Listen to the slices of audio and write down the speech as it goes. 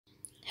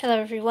Hello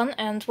everyone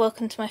and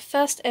welcome to my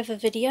first ever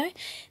video.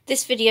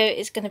 This video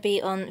is going to be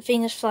on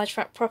Venus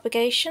flytrap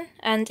propagation,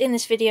 and in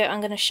this video I'm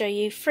going to show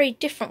you 3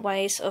 different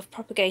ways of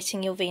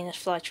propagating your Venus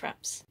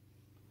flytraps.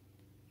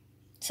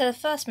 So the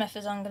first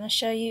method I'm going to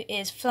show you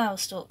is flower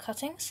stalk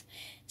cuttings.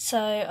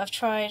 So I've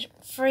tried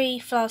 3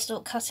 flower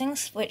stalk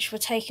cuttings which were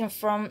taken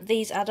from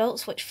these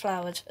adults which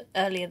flowered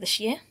earlier this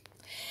year,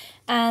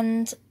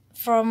 and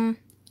from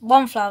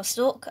one flower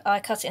stalk I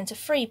cut it into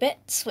 3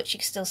 bits, which you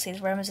can still see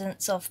the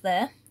remnants of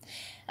there.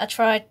 I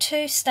tried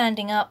 2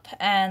 standing up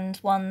and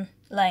 1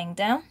 laying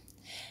down.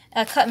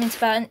 I cut them into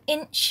about 1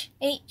 inch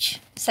each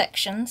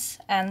sections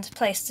and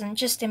placed them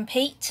just in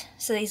peat,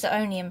 so these are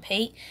only in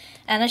peat.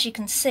 And as you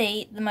can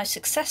see, the most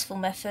successful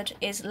method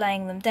is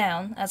laying them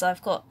down, as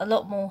I've got a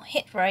lot more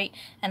hit rate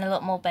and a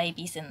lot more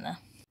babies in there.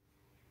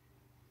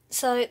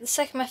 So the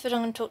second method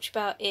I'm going to talk to you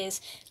about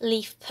is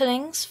leaf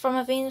pullings from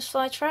a Venus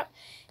flytrap.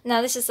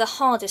 Now this is the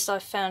hardest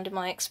I've found in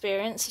my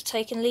experience of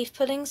taking leaf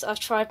pullings. I've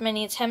tried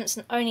many attempts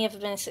and only ever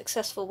been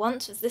successful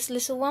once with this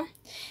little one.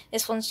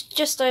 This one's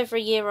just over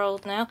a year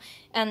old now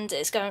and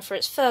it's going for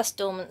its first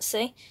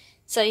dormancy.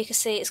 So you can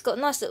see it's got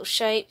a nice little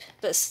shape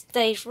but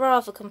stays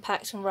rather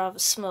compact and rather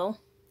small.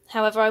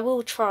 However, I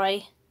will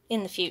try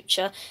in the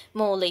future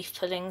more leaf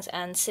pullings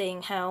and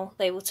seeing how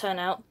they will turn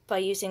out by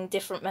using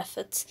different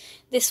methods.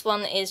 This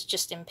one is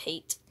just in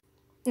peat.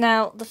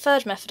 Now the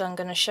third method I'm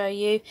going to show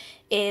you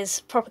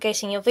is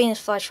propagating your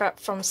Venus flytrap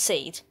from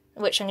seed,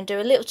 which I'm going to do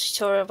a little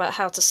tutorial about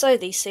how to sow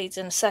these seeds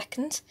in a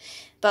second.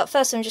 But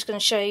first I'm just going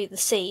to show you the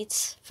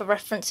seeds for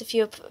reference if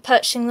you're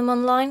purchasing them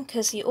online,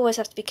 because you always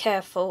have to be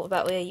careful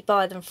about where you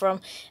buy them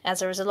from,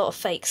 as there is a lot of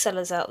fake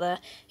sellers out there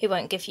who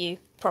won't give you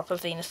proper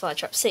Venus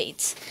flytrap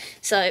seeds.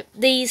 So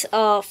these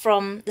are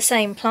from the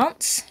same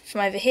plants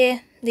from over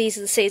here. These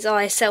are the seeds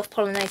I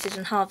self-pollinated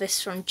and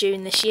harvested from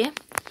June this year.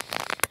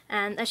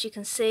 And as you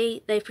can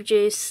see, they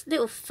produce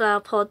little flower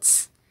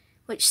pods,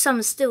 which some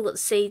have still got the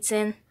seeds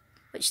in,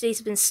 which these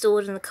have been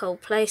stored in a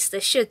cold place. They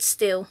should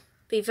still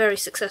be very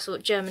successful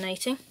at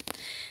germinating.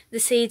 The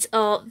seeds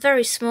are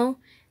very small,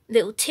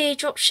 little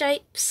teardrop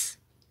shapes,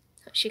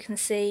 which you can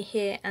see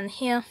here and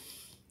here.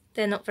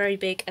 They're not very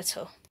big at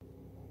all.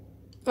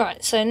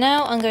 Right, so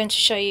now I'm going to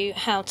show you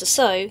how to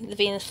sow the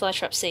Venus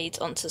flytrap seeds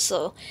onto the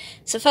soil.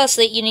 So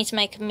firstly, you need to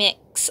make a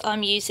mix.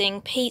 I'm using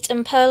peat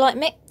and perlite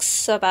mix,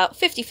 so about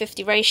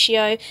 50-50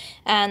 ratio,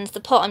 and the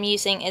pot I'm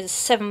using is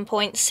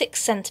 7.6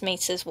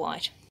 centimetres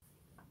wide.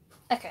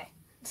 Okay,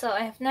 so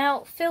I have now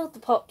filled the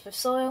pot with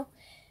soil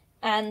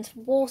and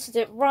watered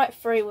it right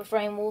through with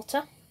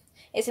rainwater.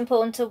 It's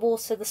important to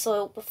water the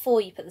soil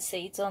before you put the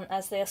seeds on,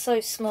 as they are so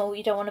small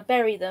you don't want to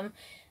bury them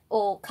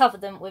or cover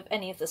them with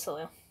any of the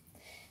soil.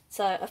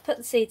 So I've put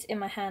the seeds in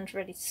my hand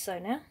ready to sow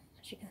now,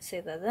 as you can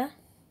see they're there.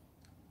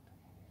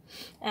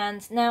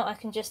 And now I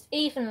can just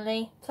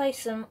evenly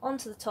place them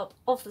onto the top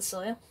of the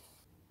soil,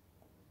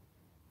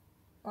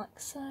 like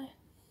so.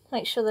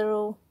 Make sure they're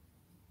all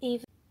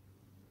even.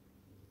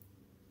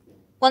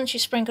 Once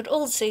you've sprinkled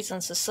all the seeds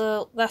onto the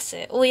soil, that's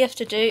it. All you have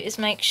to do is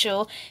make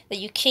sure that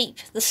you keep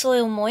the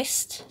soil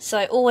moist,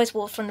 so always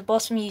water from the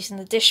bottom using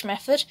the dish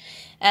method,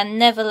 and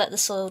never let the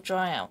soil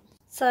dry out.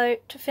 So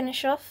to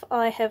finish off,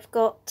 I have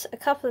got a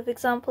couple of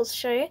examples to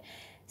show you.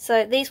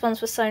 So these ones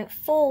were sown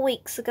 4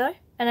 weeks ago,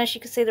 and as you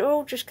can see they're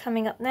all just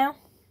coming up now.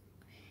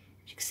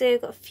 As you can see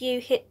I've got a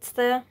few hits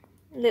there.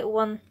 A little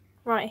one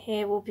right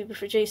here will be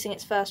producing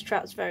its first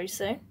traps very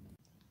soon.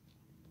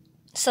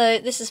 So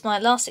this is my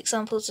last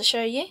example to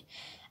show you.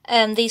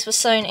 These were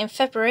sown in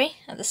February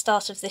at the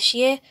start of this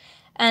year,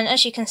 and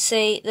as you can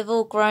see they've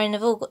all grown,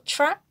 they've all got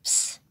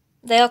traps.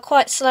 They are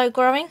quite slow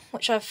growing,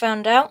 which I've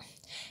found out,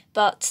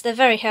 but they're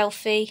very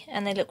healthy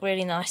and they look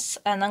really nice,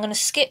 and I'm going to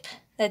skip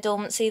their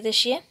dormancy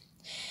this year.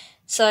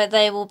 So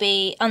they will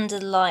be under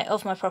the light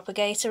of my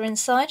propagator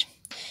inside,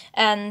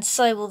 and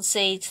so will the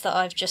seeds that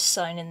I've just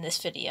sown in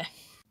this video.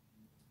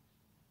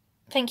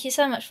 Thank you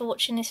so much for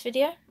watching this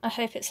video. I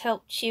hope it's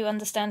helped you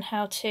understand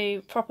how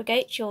to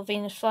propagate your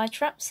Venus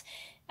flytraps,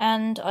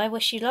 and I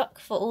wish you luck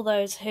for all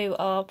those who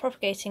are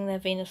propagating their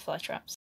Venus flytraps.